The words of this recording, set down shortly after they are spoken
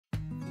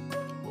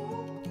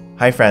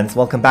Hi friends,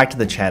 welcome back to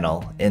the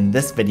channel. In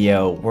this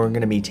video, we're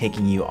going to be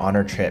taking you on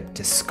our trip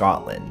to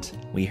Scotland.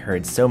 We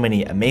heard so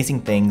many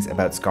amazing things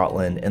about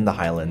Scotland in the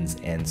Highlands,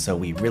 and so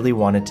we really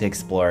wanted to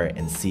explore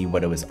and see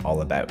what it was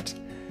all about.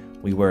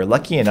 We were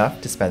lucky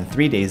enough to spend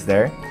 3 days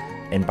there,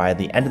 and by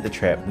the end of the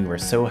trip, we were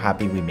so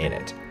happy we made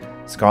it.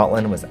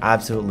 Scotland was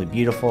absolutely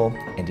beautiful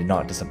and did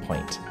not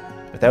disappoint.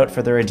 Without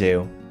further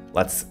ado,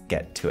 let's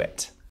get to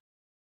it.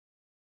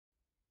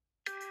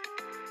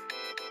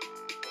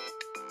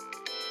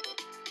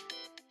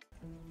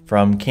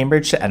 From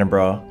Cambridge to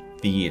Edinburgh,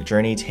 the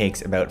journey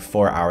takes about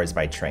 4 hours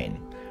by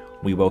train.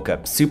 We woke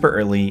up super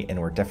early and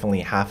were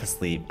definitely half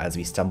asleep as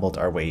we stumbled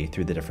our way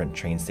through the different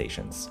train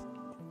stations.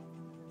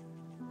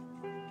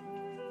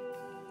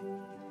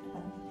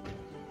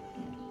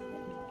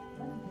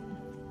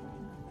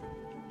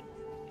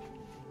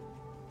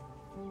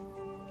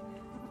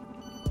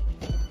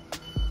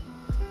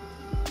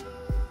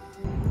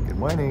 Good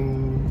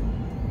morning!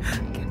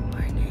 Good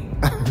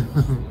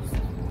morning.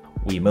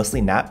 We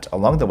mostly napped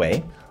along the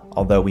way,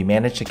 although we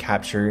managed to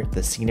capture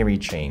the scenery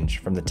change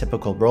from the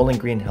typical rolling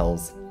green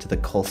hills to the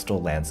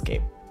coastal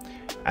landscape.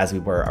 As we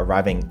were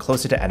arriving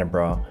closer to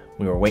Edinburgh,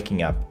 we were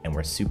waking up and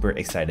were super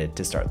excited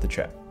to start the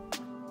trip.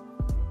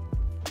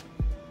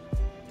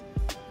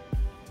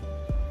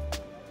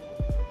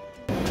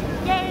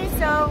 Yay!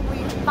 So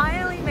we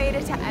finally made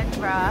it to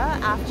Edinburgh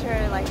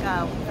after like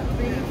a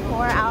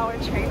 3-4 hour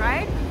train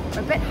ride.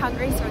 We're a bit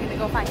hungry, so we're gonna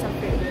go find some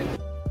food.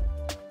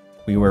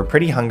 We were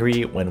pretty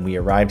hungry when we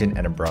arrived in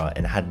Edinburgh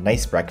and had a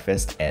nice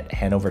breakfast at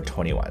Hanover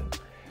 21.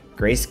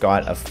 Grace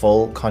got a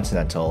full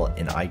continental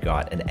and I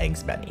got an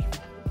eggs benny.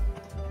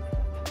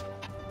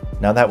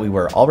 Now that we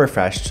were all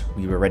refreshed,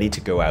 we were ready to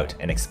go out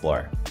and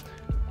explore.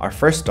 Our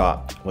first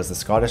stop was the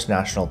Scottish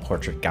National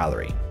Portrait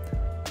Gallery.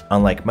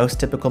 Unlike most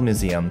typical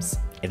museums,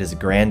 it is a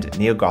grand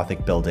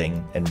neo-Gothic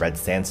building in red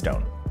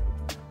sandstone.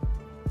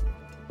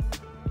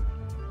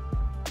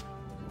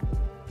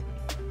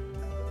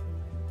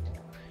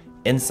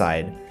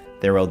 Inside,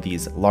 there were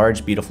these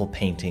large, beautiful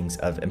paintings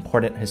of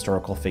important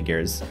historical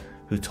figures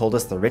who told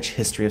us the rich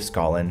history of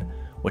Scotland,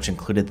 which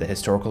included the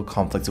historical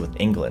conflicts with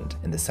England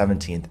in the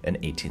 17th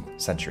and 18th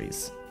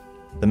centuries.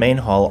 The main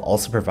hall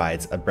also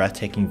provides a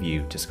breathtaking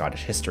view to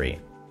Scottish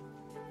history.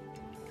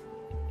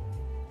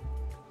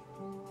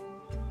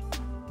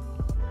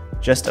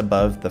 Just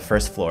above the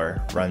first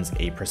floor runs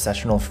a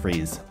processional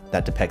frieze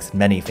that depicts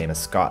many famous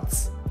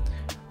Scots.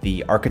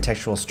 The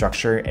architectural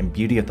structure and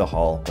beauty of the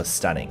hall was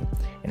stunning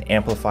and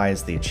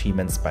amplifies the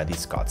achievements by these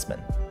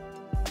Scotsmen.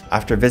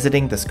 After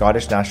visiting the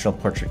Scottish National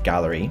Portrait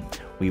Gallery,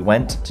 we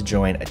went to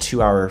join a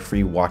 2-hour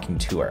free walking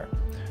tour.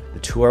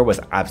 The tour was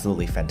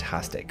absolutely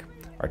fantastic.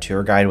 Our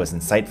tour guide was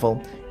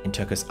insightful and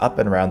took us up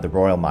and around the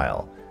Royal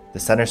Mile,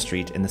 the center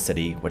street in the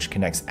city which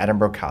connects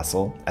Edinburgh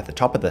Castle at the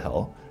top of the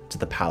hill to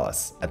the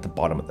palace at the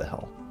bottom of the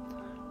hill.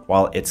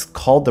 While it's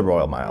called the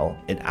Royal Mile,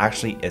 it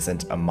actually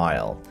isn't a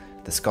mile.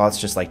 The Scots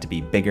just like to be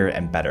bigger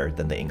and better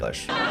than the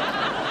English.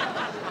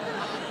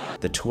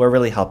 The tour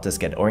really helped us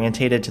get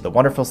orientated to the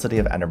wonderful city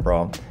of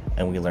Edinburgh,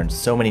 and we learned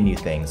so many new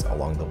things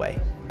along the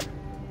way.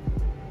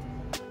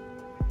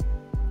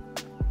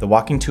 The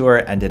walking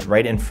tour ended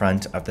right in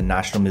front of the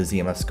National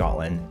Museum of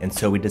Scotland, and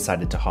so we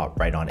decided to hop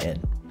right on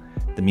in.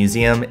 The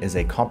museum is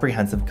a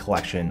comprehensive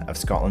collection of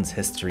Scotland's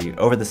history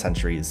over the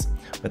centuries,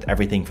 with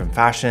everything from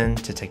fashion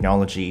to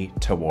technology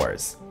to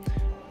wars.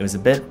 It was a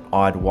bit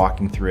odd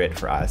walking through it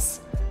for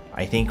us.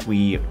 I think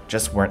we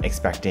just weren't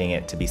expecting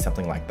it to be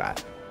something like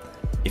that.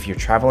 If you're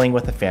traveling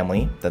with a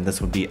family, then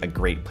this would be a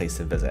great place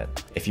to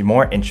visit. If you're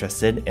more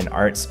interested in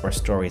arts or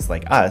stories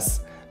like us,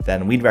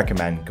 then we'd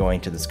recommend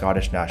going to the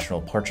Scottish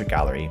National Portrait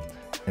Gallery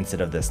instead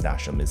of this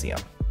National Museum.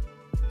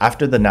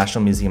 After the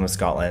National Museum of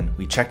Scotland,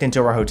 we checked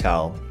into our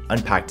hotel,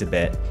 unpacked a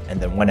bit, and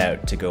then went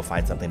out to go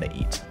find something to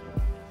eat.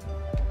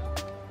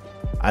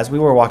 As we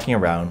were walking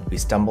around, we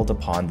stumbled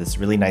upon this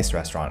really nice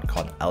restaurant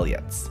called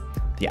Elliot's.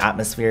 The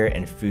atmosphere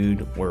and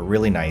food were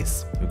really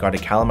nice. We got a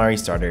calamari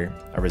starter,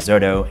 a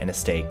risotto, and a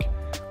steak,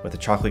 with a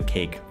chocolate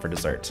cake for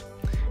dessert.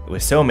 It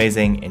was so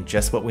amazing and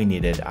just what we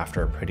needed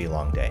after a pretty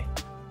long day.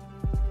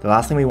 The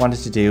last thing we wanted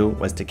to do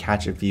was to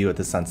catch a view of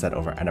the sunset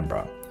over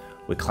Edinburgh.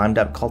 We climbed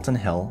up Calton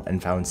Hill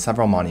and found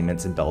several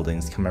monuments and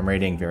buildings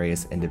commemorating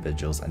various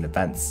individuals and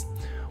events.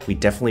 We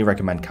definitely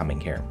recommend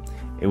coming here.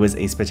 It was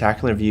a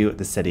spectacular view of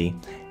the city,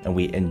 and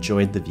we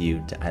enjoyed the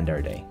view to end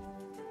our day.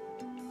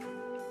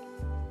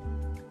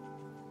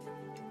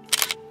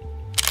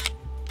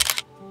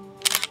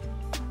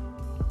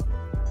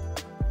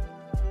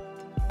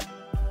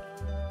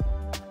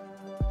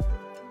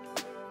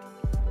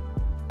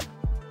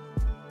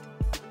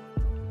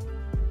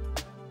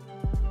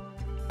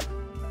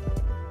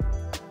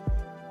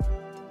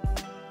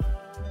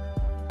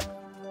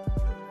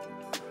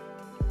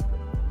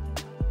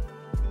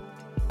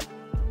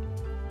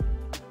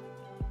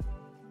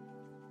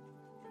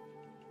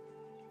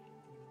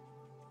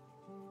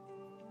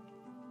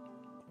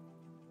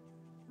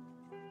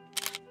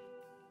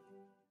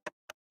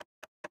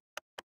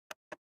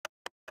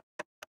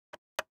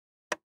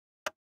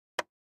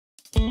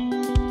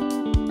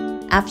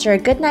 After a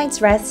good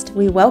night's rest,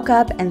 we woke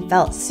up and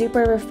felt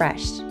super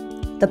refreshed.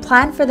 The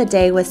plan for the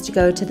day was to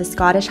go to the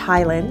Scottish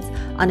Highlands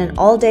on an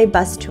all-day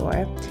bus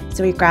tour,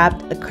 so we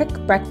grabbed a quick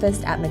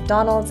breakfast at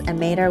McDonald's and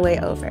made our way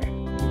over.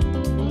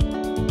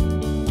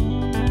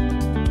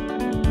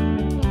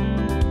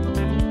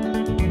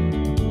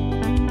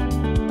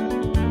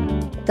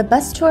 The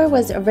bus tour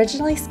was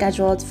originally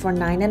scheduled for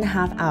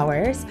 9.5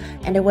 hours,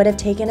 and it would have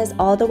taken us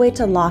all the way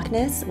to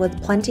Lochs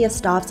with plenty of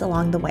stops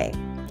along the way.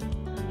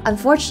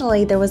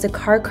 Unfortunately, there was a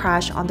car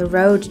crash on the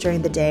road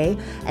during the day,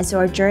 and so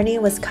our journey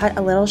was cut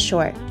a little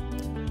short.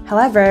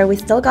 However, we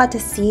still got to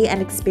see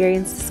and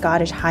experience the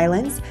Scottish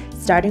Highlands,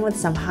 starting with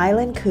some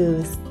highland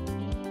coos.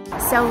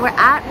 So we're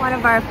at one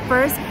of our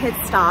first pit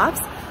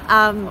stops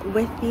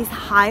with these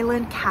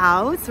highland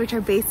cows, which are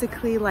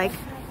basically like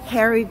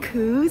hairy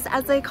coos,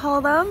 as they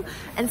call them.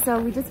 And so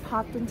we just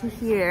popped into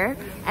here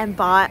and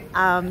bought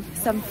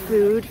some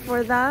food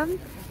for them.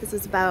 This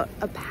was about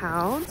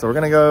 £1. So we're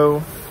gonna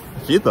go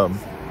feed them.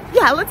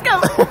 Yeah, let's go.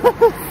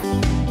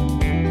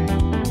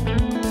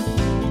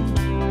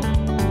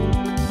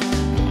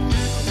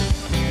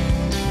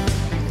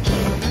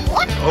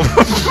 What?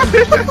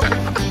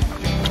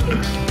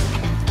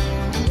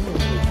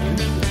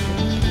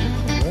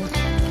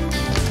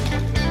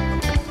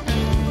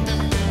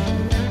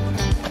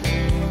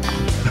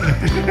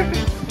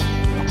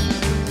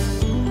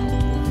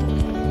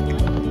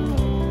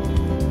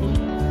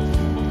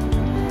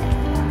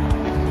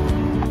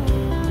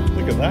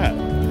 Look at that.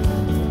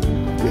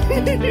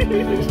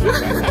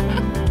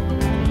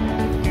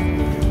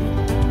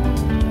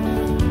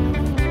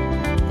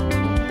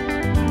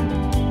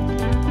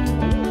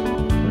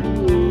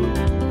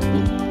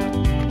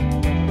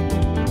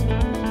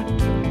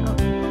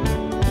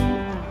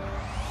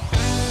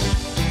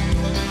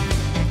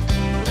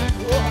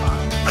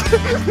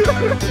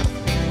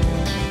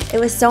 It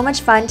was so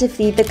much fun to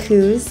feed the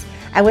coos.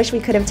 I wish we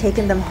could have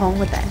taken them home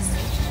with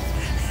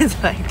us. It's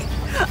like,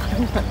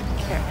 I'm not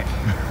care.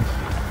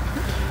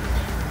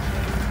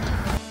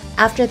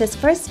 After this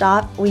first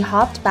stop, we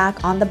hopped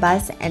back on the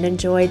bus and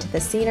enjoyed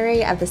the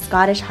scenery of the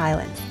Scottish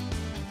Highlands.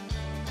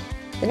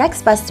 The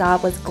next bus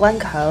stop was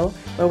Glencoe,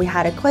 where we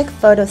had a quick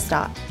photo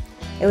stop.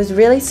 It was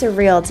really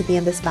surreal to be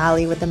in this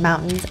valley with the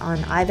mountains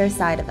on either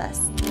side of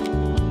us.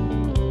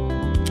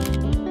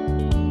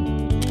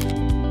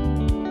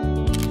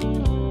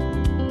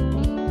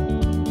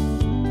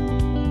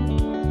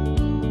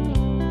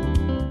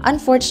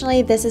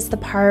 Unfortunately, this is the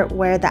part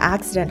where the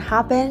accident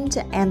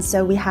happened, and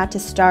so we had to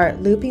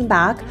start looping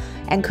back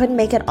and couldn't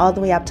make it all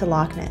the way up to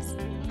Lochs.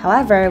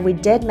 However, we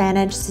did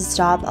manage to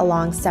stop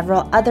along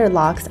several other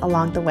lochs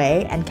along the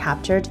way and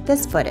captured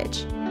this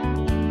footage.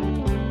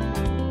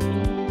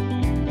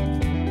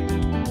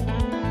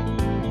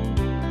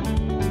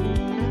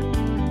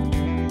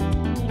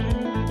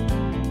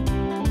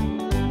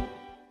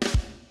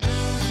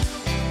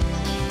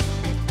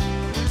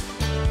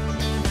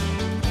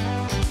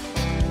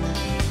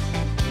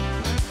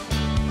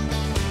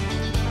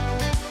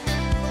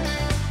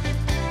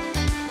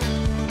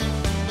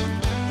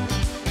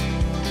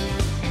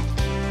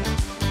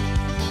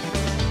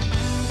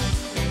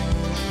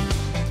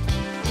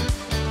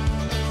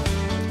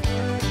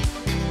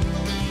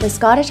 The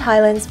Scottish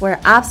Highlands were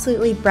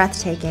absolutely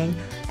breathtaking,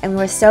 and we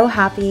were so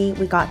happy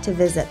we got to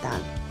visit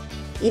them.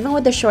 Even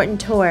with the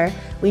shortened tour,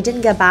 we didn't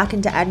get back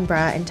into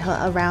Edinburgh until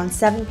around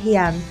 7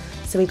 p.m,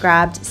 so we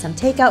grabbed some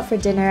takeout for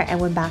dinner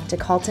and went back to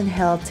Calton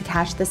Hill to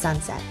catch the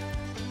sunset.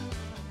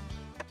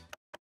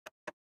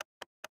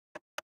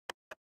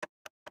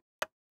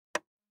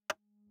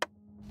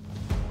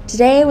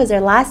 Today was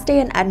our last day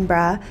in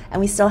Edinburgh, and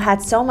we still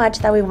had so much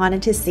that we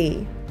wanted to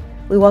see.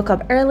 We woke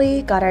up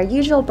early, got our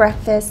usual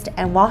breakfast,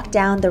 and walked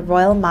down the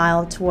Royal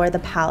Mile toward the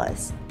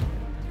palace.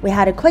 We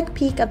had a quick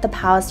peek of the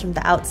palace from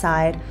the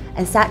outside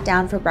and sat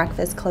down for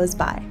breakfast close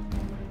by.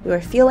 We were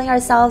fueling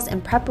ourselves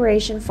in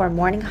preparation for a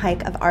morning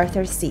hike of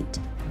Arthur's Seat.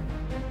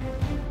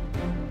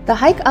 The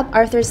hike up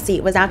Arthur's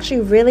Seat was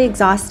actually really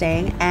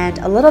exhausting and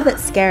a little bit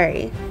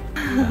scary.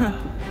 How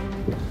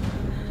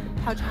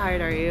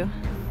tired are you?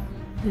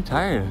 You're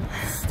tired.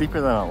 It's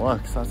steeper than it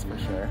looks, that's for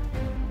sure.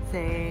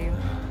 Same.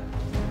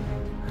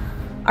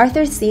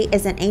 Arthur's Seat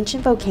is an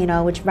ancient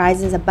volcano which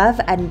rises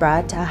above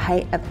Edinburgh to a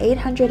height of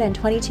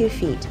 822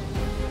 feet.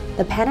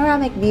 The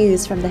panoramic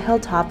views from the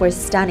hilltop were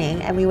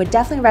stunning, and we would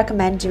definitely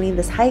recommend doing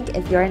this hike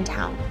if you're in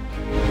town.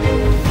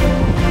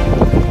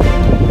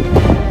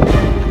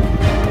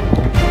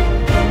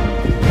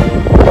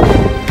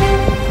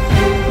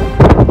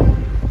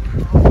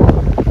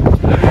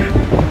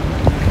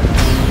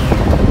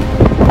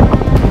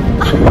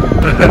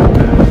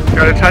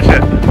 Gotta touch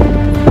it.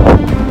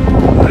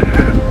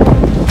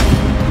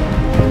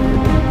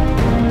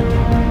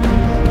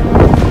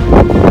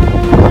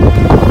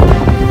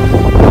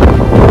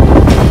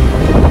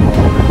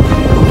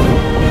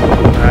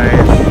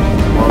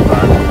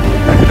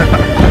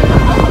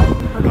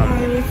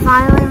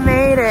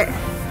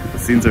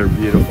 Scenes are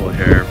beautiful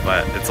here,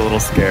 but it's a little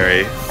scary.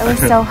 It was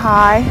so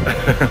high.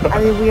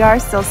 I mean, we are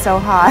still so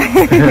high.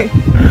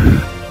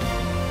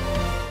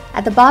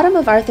 At the bottom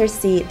of Arthur's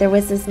Seat, there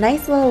was this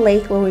nice little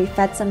lake where we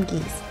fed some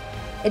geese.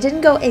 It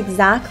didn't go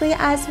exactly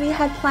as we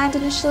had planned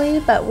initially,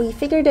 but we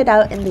figured it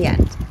out in the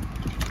end.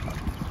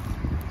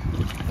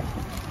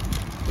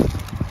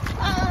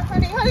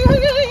 Honey, honey,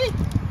 honey, honey!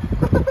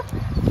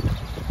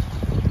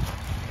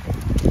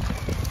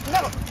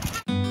 No!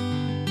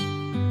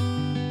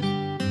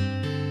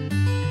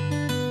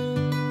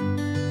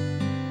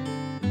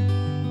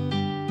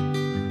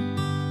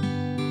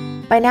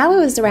 By now it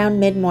was around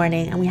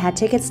mid-morning and we had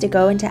tickets to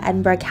go into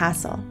Edinburgh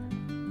Castle.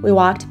 We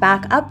walked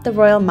back up the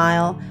Royal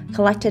Mile,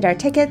 collected our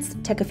tickets,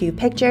 took a few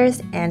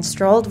pictures, and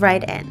strolled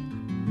right in.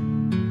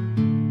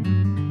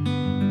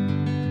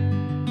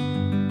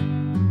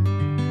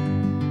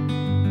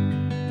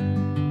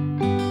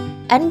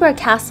 Edinburgh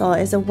Castle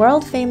is a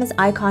world-famous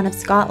icon of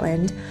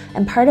Scotland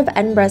and part of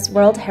Edinburgh's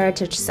World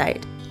Heritage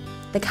Site.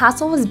 The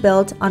castle was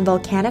built on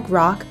volcanic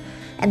rock,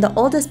 and the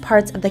oldest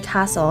parts of the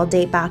castle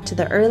date back to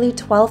the early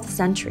 12th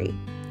century.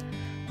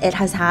 It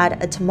has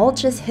had a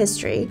tumultuous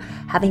history,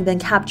 having been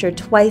captured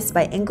twice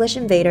by English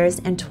invaders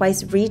and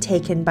twice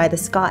retaken by the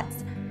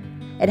Scots.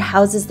 It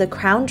houses the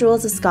crown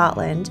jewels of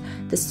Scotland,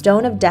 the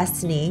Stone of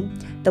Destiny,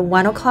 the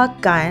 1 o'clock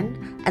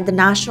gun, and the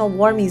National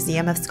War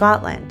Museum of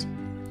Scotland.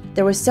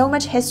 There was so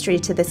much history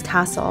to this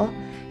castle,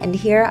 and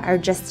here are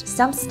just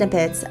some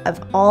snippets of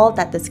all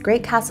that this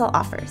great castle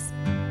offers.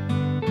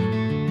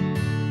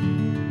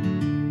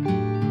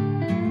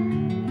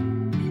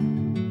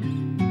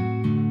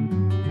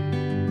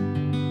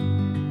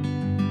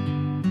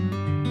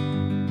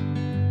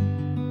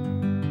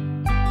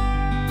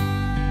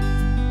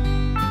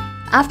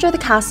 After the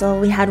castle,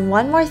 we had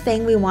one more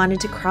thing we wanted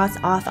to cross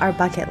off our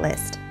bucket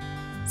list.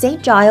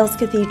 St. Giles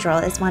Cathedral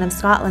is one of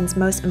Scotland's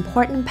most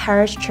important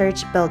parish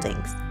church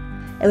buildings.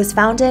 It was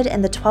founded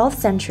in the 12th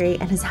century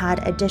and has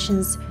had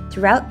additions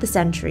throughout the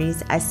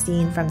centuries as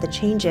seen from the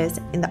changes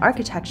in the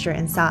architecture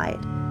inside.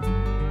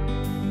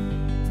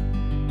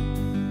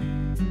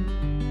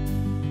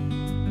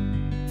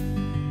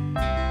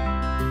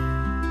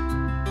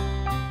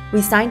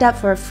 We signed up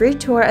for a free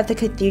tour of the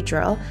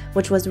cathedral,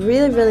 which was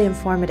really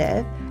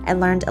informative, and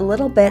learned a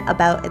little bit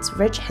about its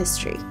rich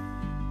history.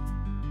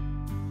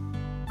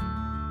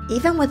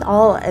 Even with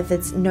all of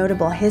its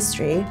notable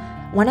history,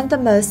 one of the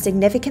most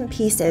significant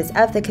pieces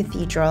of the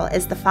cathedral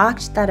is the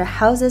fact that it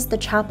houses the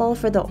chapel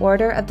for the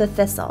Order of the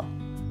Thistle.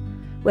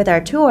 With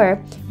our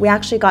tour, we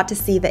actually got to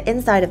see the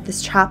inside of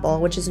this chapel,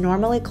 which is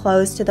normally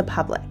closed to the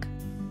public.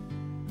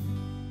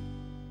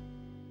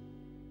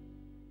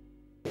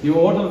 The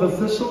Order of the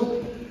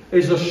Thistle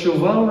is a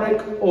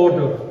chivalric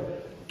order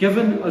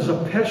given as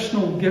a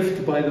personal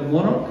gift by the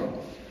monarch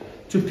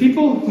to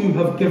people who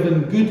have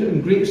given good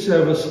and great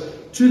service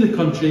to the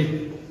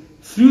country,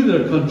 through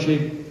their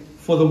country,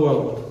 for the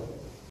world.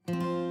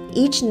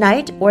 Each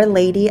knight or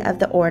lady of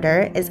the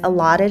order is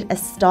allotted a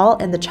stall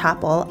in the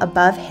chapel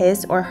above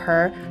his or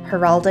her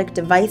heraldic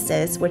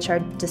devices, which are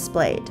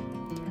displayed.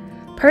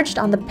 Perched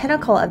on the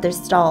pinnacle of their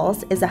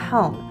stalls is a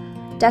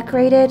helm,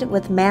 decorated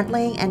with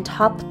mantling and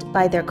topped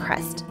by their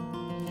crest.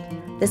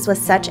 This was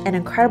such an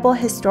incredible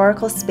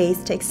historical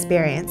space to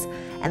experience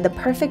and the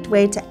perfect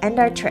way to end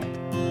our trip.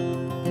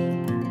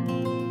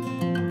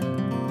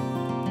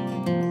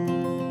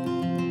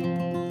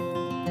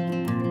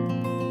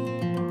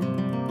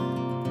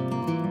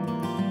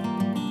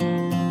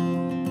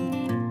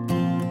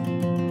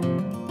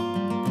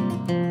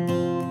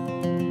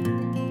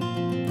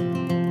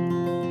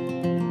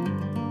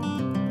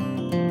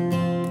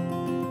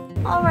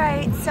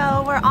 Alright,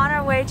 so we're on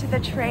our way to the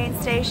train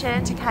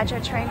station to catch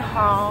a train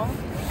home.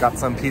 Got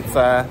some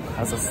pizza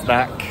as a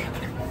snack.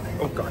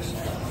 Oh gosh.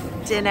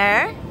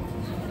 Dinner.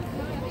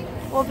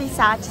 We'll be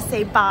sad to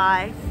say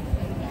bye.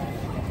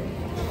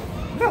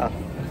 Yeah,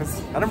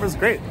 Edinburgh's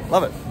great.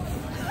 Love it.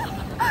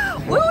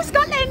 Woo,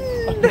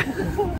 Scotland!